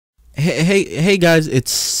Hey guys, it's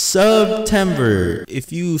September.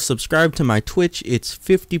 If you subscribe to my Twitch, it's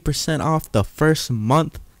 50% off the first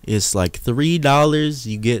month. It's like $3.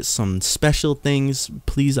 You get some special things.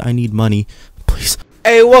 Please, I need money. Please.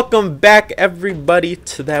 Hey, welcome back everybody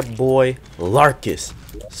to that boy Larkus.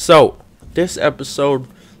 So, this episode,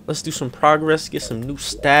 let's do some progress, get some new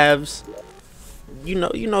staves. You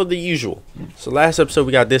know the usual. So last episode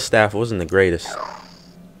we got this staff. It wasn't the greatest.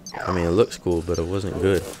 I mean, it looks cool, but it wasn't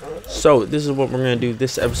good. So this is what we're gonna do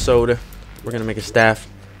this episode. We're gonna make a staff.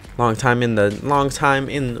 Long time in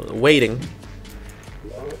waiting.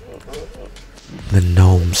 The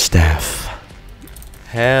gnome staff.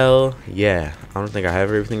 Hell yeah. I don't think I have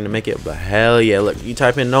everything to make it, but hell yeah. Look, you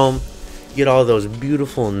type in gnome, you get all those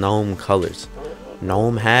beautiful gnome colors.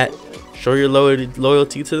 Gnome hat. Show your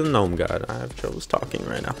loyalty to the gnome god. I have trouble talking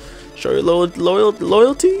right now. Show your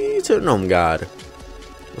loyalty to the gnome god.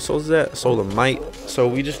 What soul is that? Soul of might. So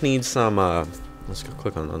we just need some let's go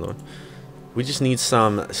click on another one. We just need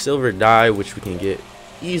some silver dye, which we can get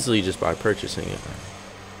easily just by purchasing it.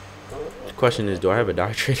 The question is, do I have a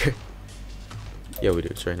dye trader? Yeah, we do.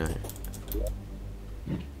 It's right down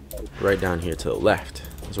here. Right down here to the left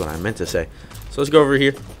is what I meant to say. So let's go over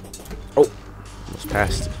here. Oh, almost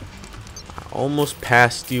passed it. I almost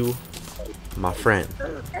passed you, my friend.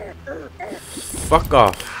 Fuck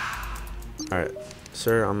off. Alright.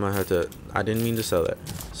 Sir, I'm gonna have to. I didn't mean to sell that.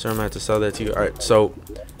 Sir, I'm gonna have to sell that to you. Alright, so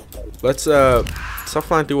let's stop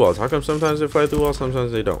flying through walls. How come sometimes they fly through walls,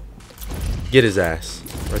 sometimes they don't? Get his ass.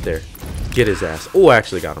 Right there. Get his ass. Oh, I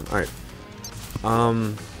actually got him. Alright.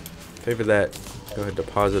 Favor that. Go ahead,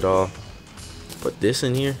 deposit all. Put this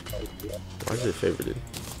in here. Why is it favorited?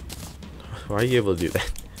 Why are you able to do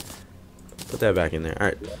that? Put that back in there.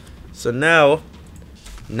 Alright. So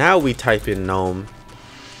now we type in gnome.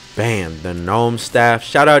 Bam, the gnome staff.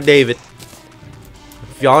 Shout out David.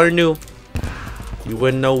 If y'all are new, you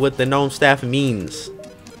wouldn't know what the gnome staff means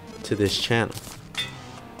to this channel,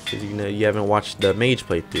 because you haven't watched the mage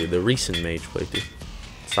playthrough, the recent mage playthrough.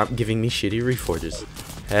 Stop giving me shitty reforges.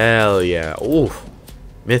 Hell yeah. Ooh,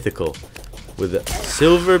 mythical with a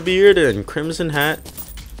silver beard and crimson hat.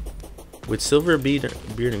 With silver beard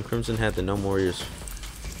and crimson hat, the gnome warriors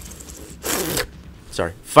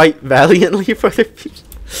fight valiantly for their peace.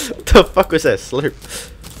 What the fuck was that slurp?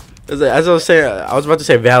 As I was saying, I was about to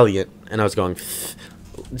say valiant, and I was going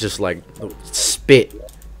just like spit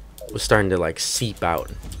was starting to like seep out.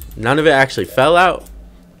 None of it actually fell out,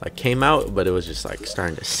 like came out, but it was just like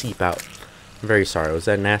starting to seep out. I'm very sorry. Was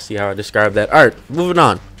that nasty how I described that? Alright, moving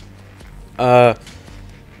on.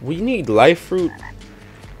 We need life fruit,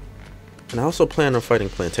 and I also plan on fighting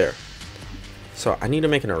Plantera. So I need to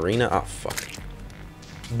make an arena. Oh fuck.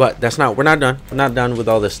 But that's not. We're not done. We're not done with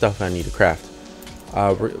all this stuff I need to craft.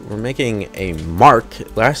 We're making a mark.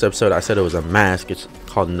 Last episode I said it was a mask. It's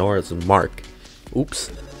called Nora's mark. Oops.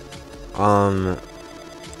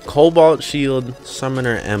 Cobalt shield,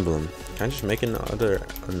 summoner emblem. Can I just make another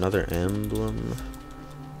emblem?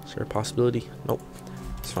 Is there a possibility? Nope.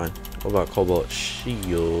 It's fine. What about cobalt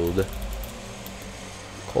shield?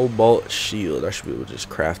 Cobalt shield. I should be able to just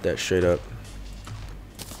craft that straight up.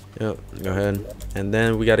 Yep, go ahead. And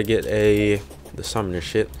then we gotta get the summoner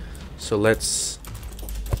shit. So let's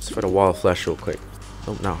fight a wall of flesh real quick.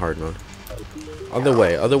 Nope, not hard mode. Other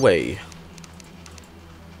way.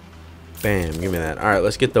 Bam, give me that. Alright,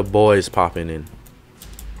 let's get the boys popping in.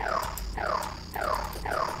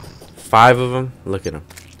 5 of them. Look at them.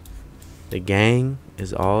 The gang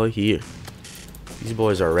is all here. These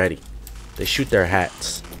boys are ready. They shoot their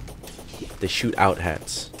hats. They shoot out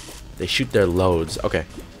hats. They shoot their loads. Okay.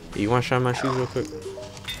 You want to shine my shoes real quick?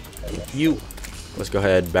 You. Let's go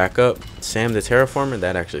ahead, back up. Sam the terraformer.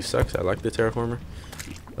 That actually sucks. I like the terraformer.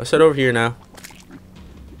 Let's head over here now.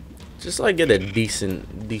 Just like get a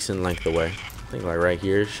decent length away. I think like right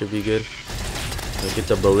here should be good. We'll get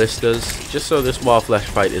the ballistas, just so this wall flesh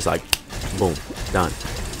fight is like, boom, done.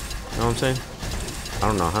 You know what I'm saying? I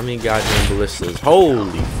don't know how many goddamn ballistas.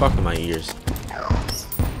 Holy fuck in my ears.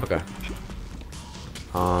 Okay.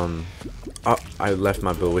 Oh, I left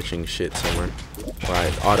my bewitching shit somewhere.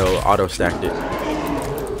 Right, auto stacked it.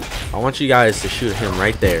 I want you guys to shoot him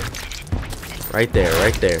right there. Right there.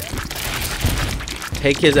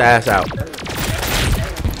 Take his ass out.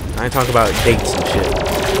 I ain't talking about dates and shit.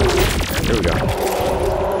 There we go.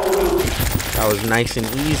 That was nice and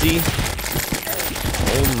easy.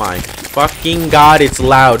 Oh my fucking god, it's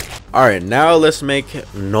loud. Alright, now let's make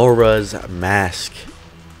Nora's mask.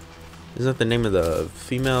 Isn't that the name of the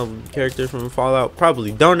female character from Fallout?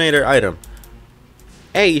 Probably. Donator item.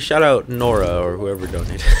 Hey, shout out Nora or whoever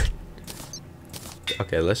donated.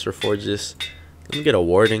 Okay, let's reforge this. Let me get a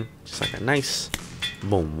warding, just like a nice,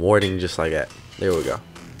 boom, warding, just like that. There we go.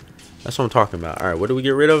 That's what I'm talking about. All right, what do we get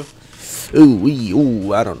rid of?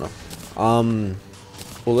 Ooh, I don't know.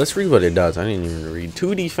 Well, let's read what it does. I didn't even read.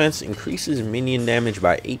 2 defense increases minion damage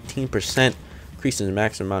by 18%, increases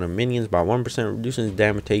max amount of minions by 1%, reduces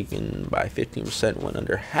damage taken by 15% when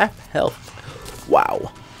under half health.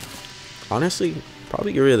 Wow. Honestly,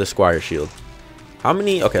 probably get rid of the Squire Shield. How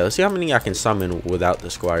many? Okay, let's see how many I can summon without the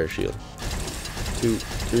Squire Shield. 2,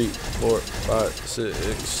 3, 4, 5,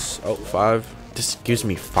 6. Oh, 5. This gives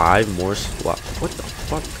me 5 more slots. What the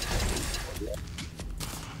fuck?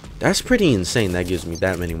 That's pretty insane. That gives me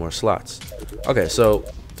that many more slots. Okay, so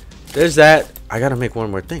there's that. I gotta make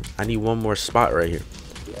one more thing. I need one more spot right here.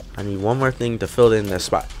 I need one more thing to fill in that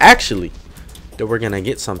spot. Actually, that we're gonna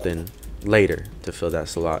get something later to fill that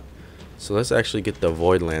slot. So let's actually get the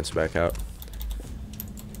Void Lance back out.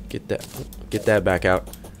 Get that back out.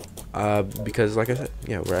 Because like I said,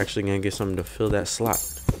 yeah, we're actually gonna get something to fill that slot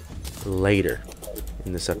later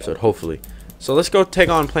in this episode, hopefully. So let's go take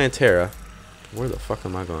on Plantera. Where the fuck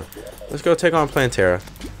am I going? Let's go take on Plantera.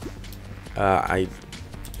 I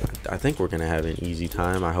think we're gonna have an easy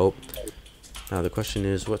time, I hope. Now the question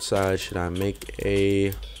is, what side should I make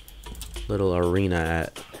a little arena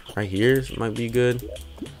at? Right here might be good,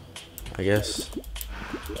 I guess.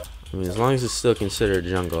 I mean, as long as it's still considered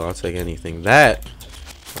jungle, I'll take anything. That,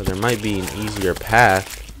 or there might be an easier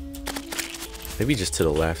path. Maybe just to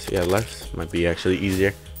the left. Yeah, left might be actually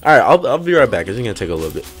easier. All right, I'll be right back. It's gonna take a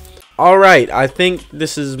little bit. All right, I think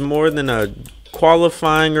this is more than a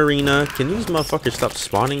qualifying arena. Can these motherfuckers stop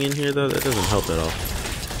spawning in here though? That doesn't help at all.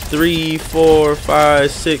 3, 4, 5,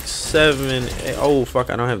 6, 7, 8. Oh fuck,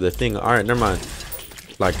 I don't have the thing. All right, never mind.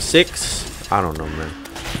 Like 6. I don't know, man.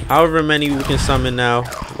 However many we can summon now.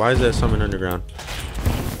 Why is that summon underground?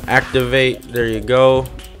 Activate. There you go.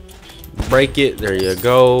 Break it. There you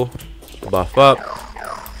go. Buff up.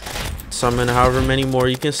 Summon however many more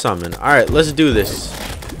you can summon. All right, let's do this.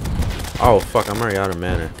 Oh fuck, I'm already out of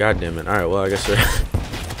mana. God damn it. All right, well I guess we're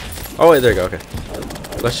oh wait, there you go. Okay,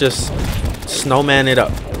 let's just snowman it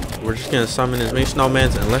up. We're just gonna summon as many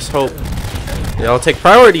snowmans and let's hope they all take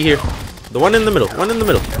priority here. The one in the middle. One in the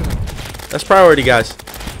middle. That's priority, guys.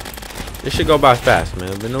 This should go by fast,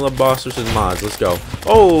 man. Vanilla boss versus mods. Let's go.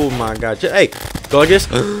 Oh my god. Hey, go like this.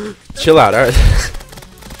 Chill out. All right.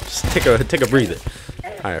 Just take a breather.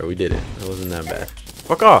 All right, we did it. It wasn't that bad.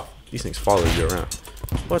 Fuck off. These things follow you around.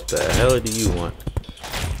 What the hell do you want?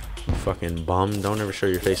 You fucking bum. Don't ever show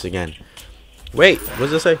your face again. Wait, what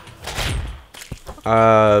does it say?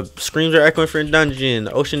 Screams are echoing from the dungeon.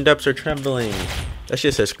 Ocean depths are trembling. That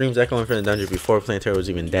shit says screams echoing from the dungeon before Plantera was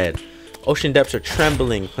even dead. Ocean depths are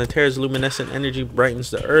trembling. Plantera's luminescent energy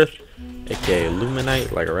brightens the earth, aka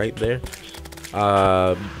Luminite, like right there.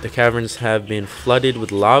 The caverns have been flooded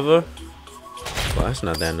with lava. Well, that's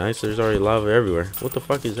not that nice. There's already lava everywhere. What the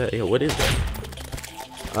fuck is that? Yo, what is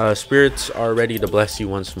that? Spirits are ready to bless you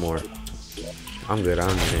once more. I'm good. I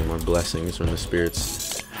don't need any more blessings from the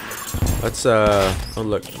spirits. Let's oh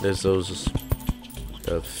look, there's those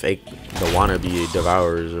the wannabe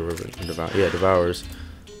devourers or whatever. Yeah, devourers.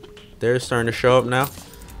 They're starting to show up now.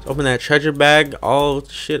 Let's open that treasure bag. All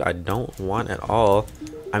shit I don't want at all.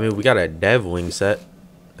 I mean, we got a dev wing set.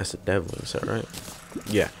 That's a dev wing set, right?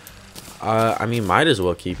 Yeah. I mean, might as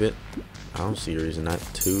well keep it. I don't see a reason not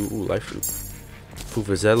to. Ooh, life fruit.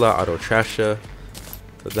 Pufazella, auto trasha.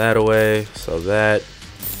 Put that away. So that.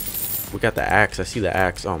 We got the axe. I see the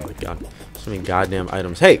axe. Oh my god. So many goddamn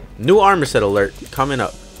items. Hey, new armor set alert coming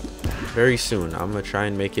up very soon. I'm gonna try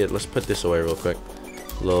and make it. Let's put this away real quick.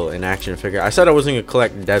 A little in action figure. I said I wasn't gonna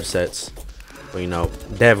collect dev sets, but you know,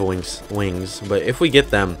 dev wings. But if we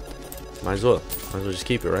get them, might as well just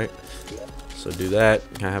keep it, right? So do that.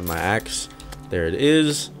 I have my axe. There it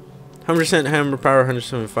is. 100% hammer power,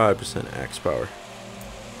 175% axe power.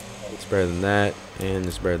 It's better than that, and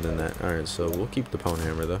it's better than that. All right, so we'll keep the pwn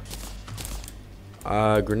hammer though.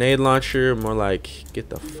 Grenade launcher, more like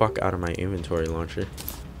get the fuck out of my inventory launcher.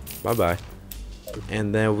 Bye bye.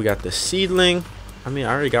 And then we got the seedling. I mean,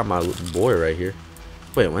 I already got my boy right here.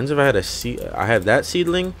 Wait, when's if I had a seed? I have that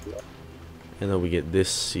seedling, and then we get this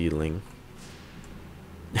seedling.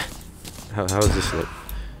 how does this look?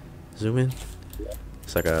 Zoom in.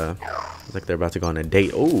 It's like they're about to go on a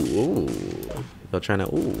date. Ooh, y'all trying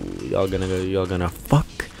to? Ooh, y'all gonna fuck.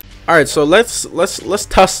 All right, so let's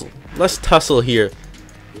tussle. Let's tussle here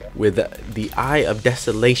with the Eye of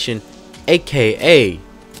Desolation, aka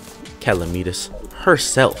Calamitas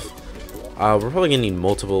herself. We're probably gonna need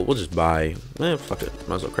multiple. We'll just buy. Fuck it.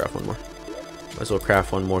 Might as well craft one more. Might as well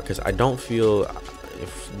craft one more because I don't feel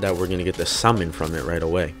that we're gonna get the summon from it right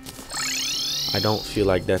away. I don't feel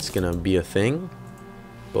like that's gonna be a thing,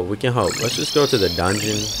 but we can hope. Let's just go to the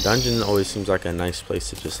dungeon. Dungeon always seems like a nice place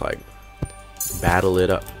to just like battle it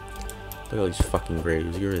up. Look at all these fucking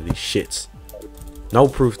graves. You're these shits. No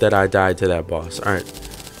proof that I died to that boss. All right,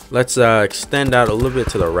 let's extend out a little bit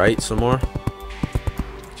to the right some more.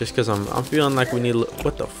 Just because I'm feeling like we need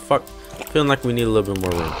what the fuck? Feeling like we need a little bit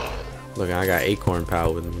more room. Look, I got Acorn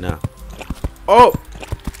Pal with me now. Oh,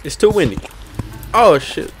 it's too windy. Oh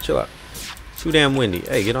shit, chill out. Too damn windy.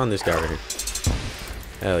 Hey, get on this guy right here.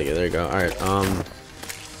 Hell yeah, there you go. All right,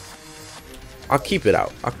 I'll keep it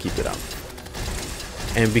out. I'll keep it out.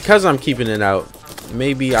 And because I'm keeping it out,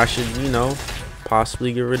 maybe I should, you know,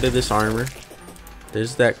 possibly get rid of this armor.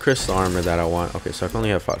 There's that crystal armor that I want. Okay, so I can only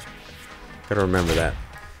have 5. Gotta remember that.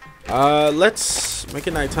 Let's make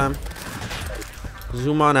it nighttime.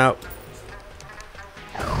 Zoom on out.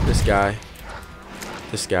 This guy.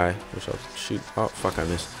 Which I'll shoot. Oh fuck, I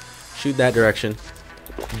missed. Shoot that direction.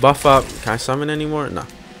 Buff up. Can I summon anymore? No.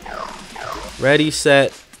 Ready,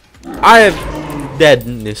 set. I have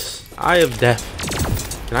deadness. I have death.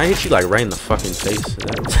 Can I hit you like right in the fucking face?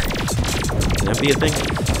 Can that be a thing?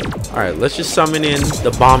 Alright, let's just summon in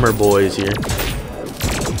the bomber boys here.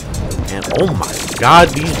 And oh my god,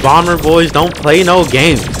 these bomber boys don't play no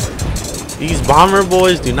games. These bomber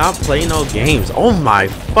boys do not play no games. Oh my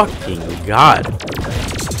fucking god.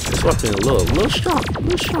 This weapon is a little strong.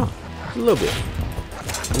 A little bit.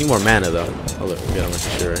 I need more mana though. Oh look, we got a bunch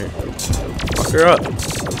of shit right here. Fuck her up.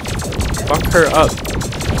 Fuck her up.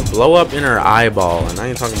 Blow up in her eyeball. And I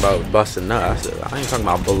ain't talking about busting nuts. I ain't talking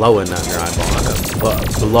about blowing nut in her eyeball.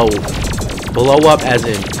 Blow up as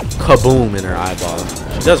in kaboom in her eyeball.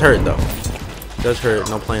 She does hurt though. Does hurt.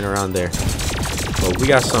 No playing around there. But we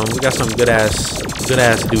got some good ass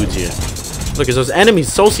dudes here. Look at those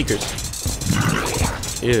enemies, soul seekers.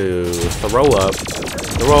 Ew, throw up,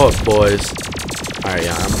 boys. All right,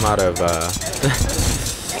 yeah, I'm out of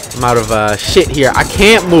shit here. I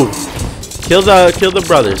can't move. Kill the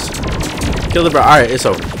brothers. All right, it's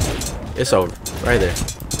over. Right there.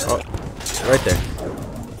 Oh, right there.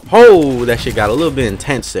 Oh, that shit got a little bit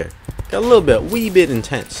intense there. Got a little bit, wee bit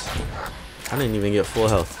intense. I didn't even get full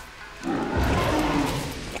health.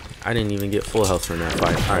 From that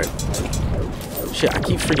fight. Alright. Shit, I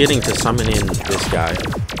keep forgetting to summon in this guy.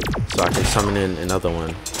 So I can summon in another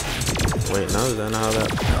one. Wait, no, is that not how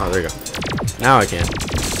that? Oh, there you go. Now I can.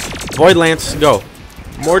 Void Lance, go.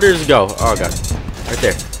 Mortars, go. Oh, God. Right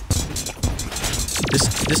there.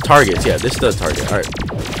 This targets. Yeah, this does target. Alright.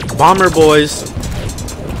 Bomber boys.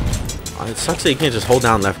 It sucks that you can't just hold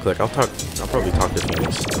down left click. I'll probably talk to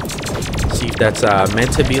Phoenix. See if that's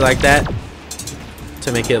meant to be like that.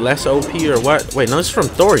 To make it less OP or what? Wait, no, it's from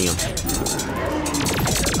thorium.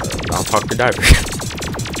 I'll talk to Diver.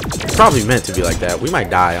 It's probably meant to be like that. We might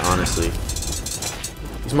die, honestly.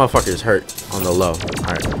 These motherfuckers hurt on the low.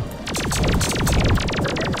 Alright.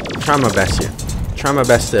 Try my best here. Try my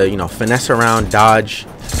best to, you know, finesse around, dodge.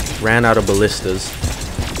 Ran out of ballistas.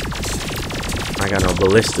 I got no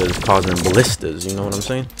ballistas causing ballistas. You know what I'm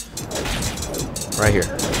saying? Right here.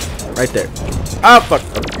 Right there. Ah, fuck.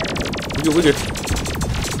 We good.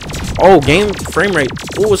 Oh, game frame rate.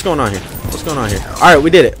 Ooh, what's going on here? Alright, we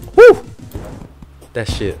did it. Woo! That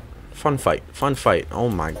shit. Fun fight. Oh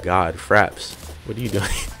my god, Fraps. What are you doing?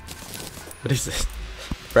 What is this?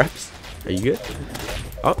 Fraps? Are you good?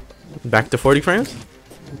 Oh, back to 40 frames?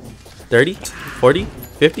 30? 40?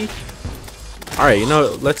 50? Alright, you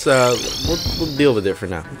know, let's we'll deal with it for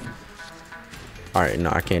now. Alright, no,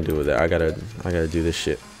 I can't deal with it. I gotta do this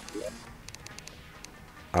shit.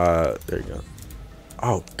 There you go.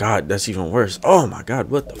 Oh god, that's even worse. Oh my god,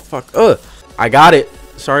 what the fuck? I got it.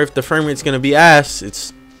 Sorry if the frame rate's gonna be ass.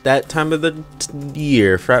 It's that time of the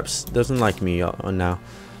year. Fraps doesn't like me now.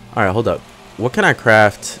 Alright, hold up. What can I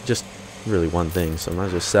craft? Just really one thing, so I might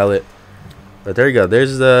as well sell it. But there you go.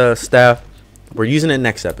 There's the staff. We're using it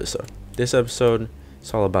next episode. This episode,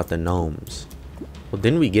 it's all about the gnomes. Well,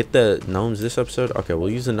 didn't we get the gnomes this episode? Okay, we'll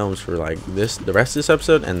use the gnomes for like the rest of this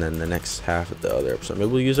episode, and then the next half of the other episode. Maybe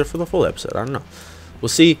we'll use it for the full episode. I don't know. We'll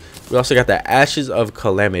see. We also got the Ashes of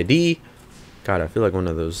Calamity. God, I feel like one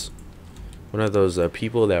of those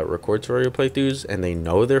people that record Terraria playthroughs and they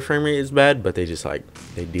know their frame rate is bad, but they just like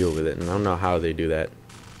they deal with it, and I don't know how they do that.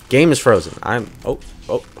 Game is frozen. I'm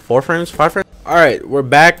 4 frames, 5 frames. All right, we're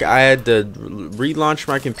back. I had to relaunch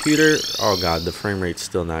my computer. Oh god, the frame rate's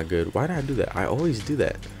still not good. Why did I do that? I always do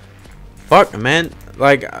that. Fuck, man.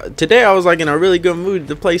 Like today I was like in a really good mood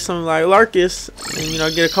to play something like Larkus and, you know,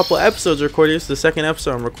 get a couple episodes recorded. It's the second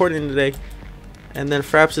episode I'm recording today, and then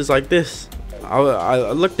Fraps is like this.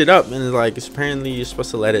 I looked it up, and it's like apparently you're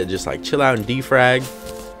supposed to let it just like chill out and defrag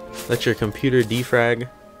let your computer defrag,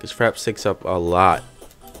 because Fraps takes up a lot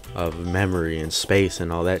of memory and space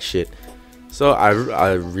and all that shit. So I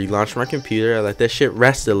relaunched my computer. I let that shit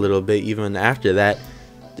rest a little bit. Even after that,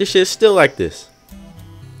 this shit's still like this.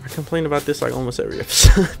 I complain about this like almost every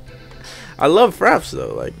episode. I love Fraps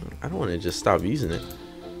though. Like, I don't want to just stop using it.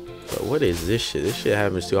 But what is this shit? This shit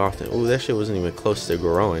happens too often. Ooh, that shit wasn't even close to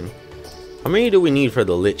growing. How many do we need for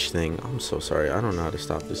the lich thing? I'm so sorry. I don't know how to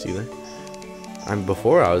stop this either.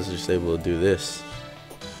 Before I was just able to do this.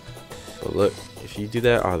 But look, if you do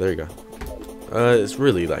that, oh, there you go. It's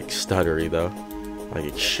really like stuttery though, like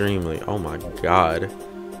extremely. Oh my god.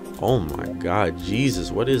 Oh my god, Jesus,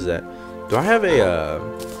 what is that? Do I have a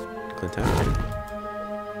Clinton?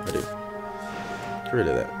 I do. Get rid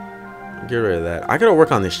of that. Get rid of that. I gotta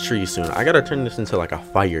work on this tree soon. I gotta turn this into like a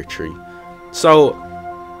fire tree. So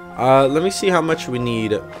let me see how much we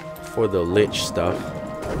need for the lich stuff.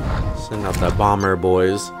 Send out the bomber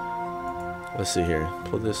boys. Let's see here.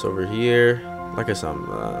 Pull this over here. Like I said,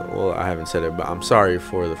 well, I haven't said it, but I'm sorry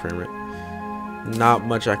for the frame rate. Not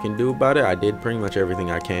much I can do about it. I did pretty much everything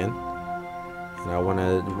I can. And I want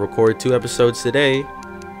to record 2 episodes today.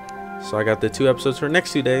 So I got the 2 episodes for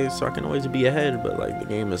next 2 days, so I can always be ahead. But like the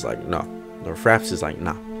game is like, no. Or Fraps is like,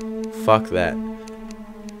 nah. Fuck that.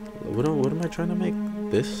 What am I trying to make?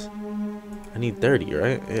 This? I need 30,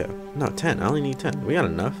 right? Yeah. No, 10. I only need 10. We got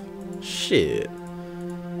enough. Shit.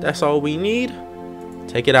 That's all we need.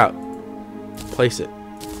 Take it out. Place it.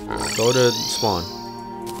 Go to spawn.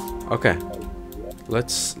 Okay.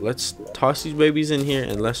 Let's toss these babies in here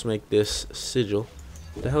and let's make this sigil.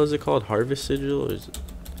 What the hell is it called? Harvest sigil? Or is it?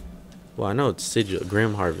 Well, I know it's sigil.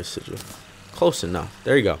 Grim harvest sigil. Close enough.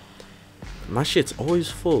 There you go. My shit's always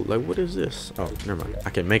full. Like, what is this? Oh, never mind. I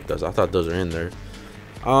can make those. I thought those are in there.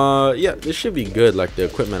 Yeah, this should be good, like the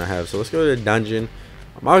equipment I have. So let's go to the dungeon.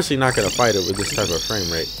 I'm obviously not gonna fight it with this type of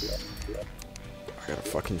frame rate. I gotta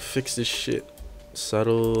fucking fix this shit.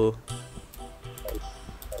 Subtle.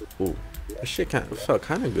 Ooh, this shit felt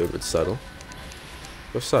kind of good with subtle.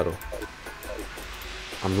 Go subtle.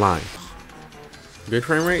 I'm lying. Good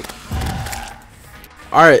frame rate.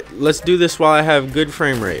 All right, let's do this while I have good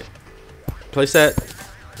frame rate. Place that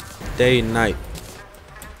day, night.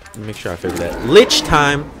 Make sure I figure that. Lich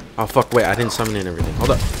time. Oh fuck! Wait, I didn't summon in everything.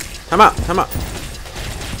 Hold up. Time out. Time out.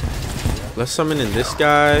 Let's summon in this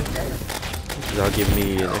guy. That'll give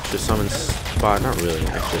me an extra summon spot. Not really an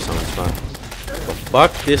extra summon spot. But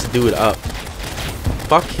fuck this dude up.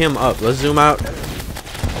 Fuck him up. Let's zoom out.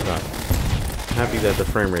 Oh god. I'm happy that the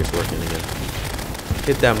frame rate's working again.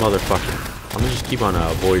 Hit that motherfucker. I'm gonna just keep on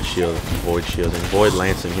void shielding, void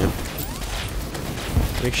lancing him.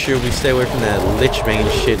 Make sure we stay away from that lich vein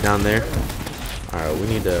shit down there. Alright, we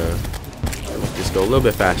need to make this go a little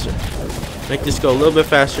bit faster. Make this go a little bit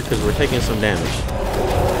faster because we're taking some damage.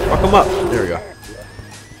 Fuck him up. There we go.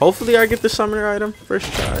 Hopefully I get the summoner item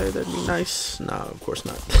first try. That'd be nice. No, of course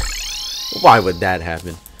not. Why would that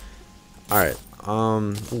happen? Alright.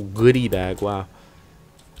 Goodie bag. Wow.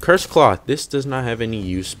 Cursed cloth. This does not have any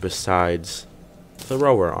use besides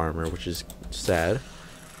thrower armor, which is sad.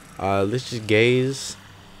 Let's just gaze.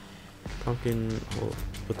 Pumpkin. Oh,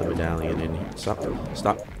 put the medallion in here. Stop.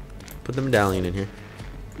 Stop. Put the medallion in here.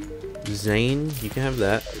 Zane, you can have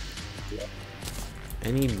that.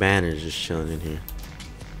 Any banners just chilling in here.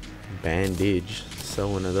 Bandage.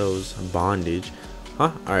 Sell one of those. Bondage.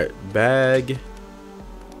 Huh? Alright. Bag.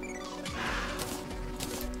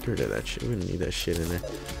 Get rid of that shit. We don't need that shit in there.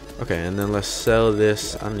 Okay, and then let's sell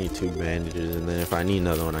this. I don't need 2 bandages. And then if I need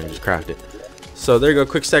another one, I can just craft it. So there you go.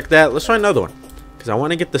 Quick stack that. Let's try another one. Because I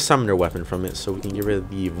want to get the summoner weapon from it so we can get rid of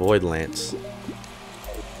the void lance.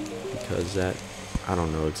 Because that... I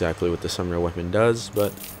don't know exactly what the summoner weapon does,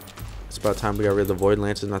 but it's about time we got rid of the void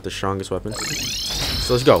lance. Is not the strongest weapon.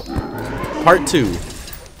 So let's go. Part 2.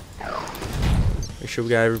 Make sure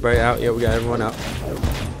we got everybody out. Yeah, we got everyone out.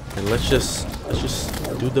 And let's just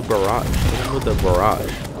do the barrage. With the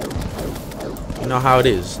barrage. You know how it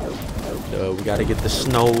is. We gotta get the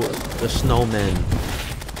snowmen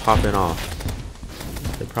popping off.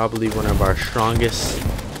 They're probably one of our strongest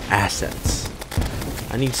assets.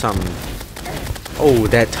 I need some. Oh,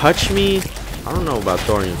 that touch me? I don't know about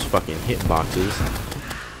Thorium's fucking hitboxes.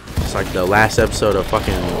 It's like the last episode of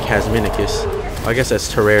fucking Casminicus. Well, I guess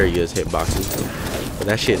that's Terraria's hitboxes. But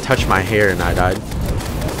that shit touched my hair and I died.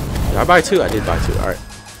 Did I buy 2? I did buy 2. Alright.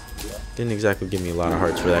 Didn't exactly give me a lot of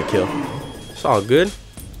hearts for that kill. It's all good.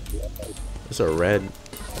 It's a red.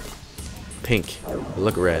 Pink.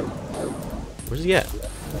 Look red. Where's he at?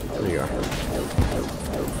 There you are.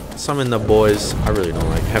 Summon the boys. I really don't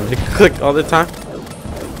like having to click all the time.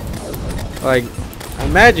 Like, I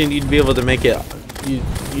imagine you'd be able to make it.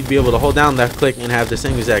 you'd be able to hold down left click and have the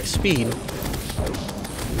same exact speed.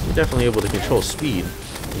 You're definitely able to control speed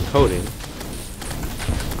in coding.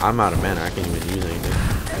 I'm out of mana. I can't even use anything.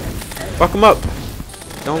 Fuck him up.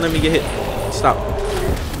 Don't let me get hit. Stop.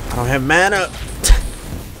 I don't have mana.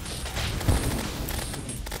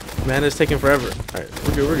 Mana's taking forever. Alright,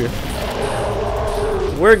 we're good, we're good.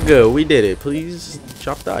 We're good. We did it. Please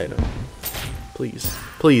drop the item. Please.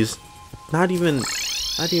 Please. Not even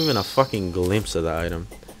a fucking glimpse of the item.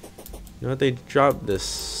 You know what, they dropped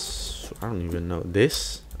this, I don't even know,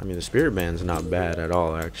 this? I mean, the spirit band's not bad at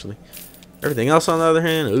all, actually. Everything else, on the other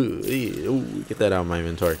hand, ooh, get that out of my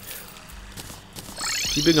inventory.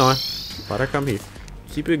 Keep it going. Why'd I come here?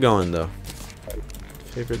 Keep it going, though.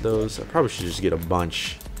 Favorite those. I probably should just get a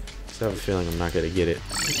bunch. I have a feeling I'm not gonna get it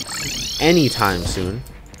anytime soon.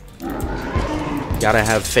 Gotta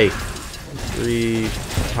have faith. 3,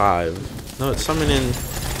 5. No, it's summoning.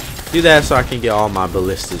 Do that so I can get all my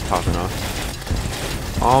ballistas popping off.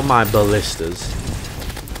 All my ballistas.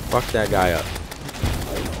 Fuck that guy up.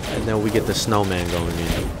 And then we get the snowman going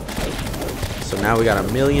in. So now we got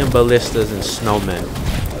 1,000,000 ballistas and snowmen.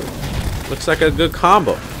 Looks like a good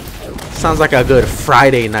combo. Sounds like a good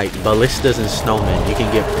Friday night. Ballistas and snowmen. You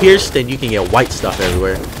can get pierced and you can get white stuff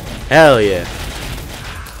everywhere. Hell yeah.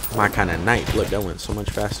 My kind of night. Look, that went so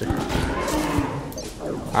much faster.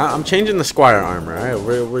 I'm changing the squire armor. All right,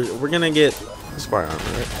 we're gonna get squire armor.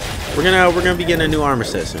 Right? We're gonna be getting a new armor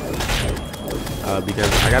set soon. Because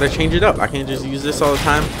I gotta change it up. I can't just use this all the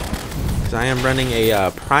time. Because I am running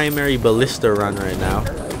a primary ballista run right now.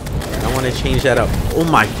 And I want to change that up. Oh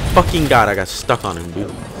my fucking god! I got stuck on him,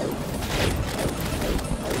 dude.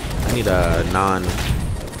 I need a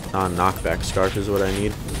non-knockback scarf is what I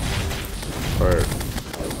need. Or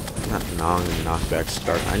not non-knockback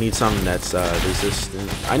scarf. I need something that's resistant.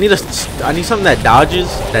 I need something that dodges,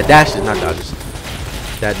 that dashes, not dodges.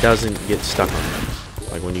 That doesn't get stuck on them.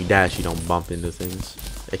 Like when you dash, you don't bump into things.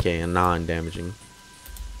 AKA a non-damaging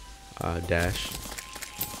dash.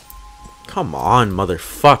 Come on,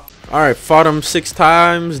 motherfucker. Alright, fought him 6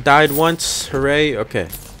 times, died once. Hooray. Okay.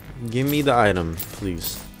 Give me the item,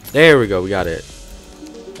 please. There we go, we got it.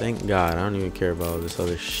 Thank God. I don't even care about all this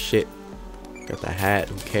other shit. Got the hat,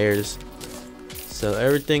 who cares? Sell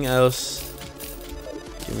everything else.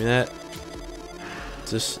 Give me that.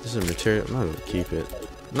 This is a material. I'm not gonna keep it.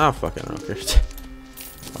 Nah, fucking I don't care.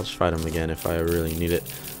 I'll just fight him again if I really need it.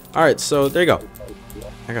 Alright, so there you go.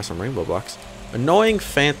 I got some rainbow blocks. Annoying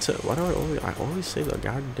phantom. Why do I always say the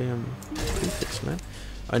goddamn prefix, man?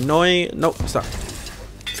 Annoying. Nope, stop.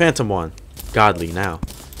 Phantom one. Godly now.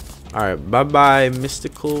 Alright, bye bye,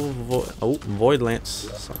 mystical void. Oh, void lance.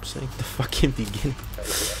 Stop saying the fucking beginning.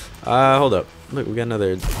 Hold up. Look, we got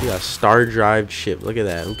a star drive ship. Look at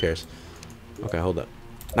that. Who cares? Okay, hold up.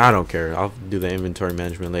 Nah, I don't care. I'll do the inventory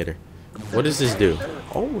management later. What does this do?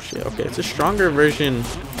 Oh shit. Okay, it's a stronger version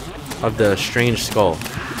of the strange skull.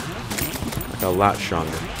 Like a lot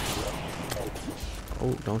stronger.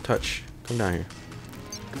 Oh, don't touch. Come down here.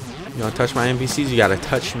 You wanna touch my NPCs? You gotta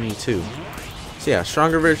touch me too. So yeah,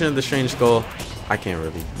 stronger version of the strange skull. I can't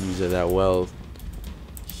really use it that well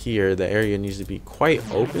here. The area needs to be quite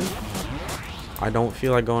open. I don't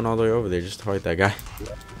feel like going all the way over there just to fight that guy.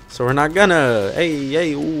 So we're not gonna.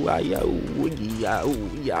 Hey, ooh, yeah, ooh, yeah, ooh,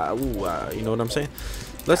 yeah, ooh, you know what I'm saying?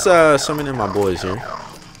 Let's summon in my boys here.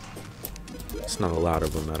 It's not a lot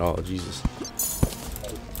of them at all. Jesus.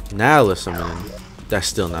 Now let's summon in. That's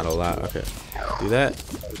still not a lot. Okay, do that,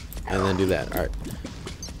 and then do that. All right.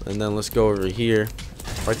 And then let's go over here.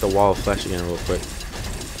 Fight the wall of flesh again real quick.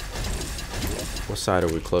 What side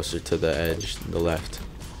are we closer to the edge? The left.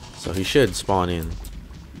 So he should spawn in.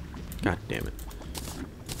 God damn it.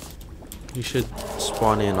 He should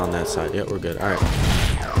spawn in on that side. Yeah, we're good. Alright.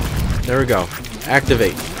 There we go.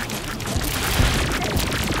 Activate.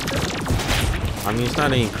 I mean, it's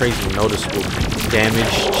not any crazy noticeable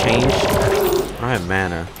damage change. I have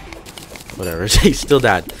mana. Whatever. He still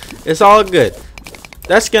died. It's all good.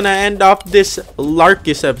 That's gonna end off this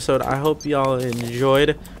Larkus episode. I hope y'all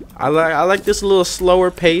enjoyed. I like this little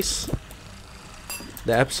slower pace.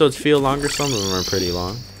 The episodes feel longer. Some of them are pretty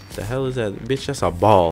long. The hell is that? Bitch, that's a ball.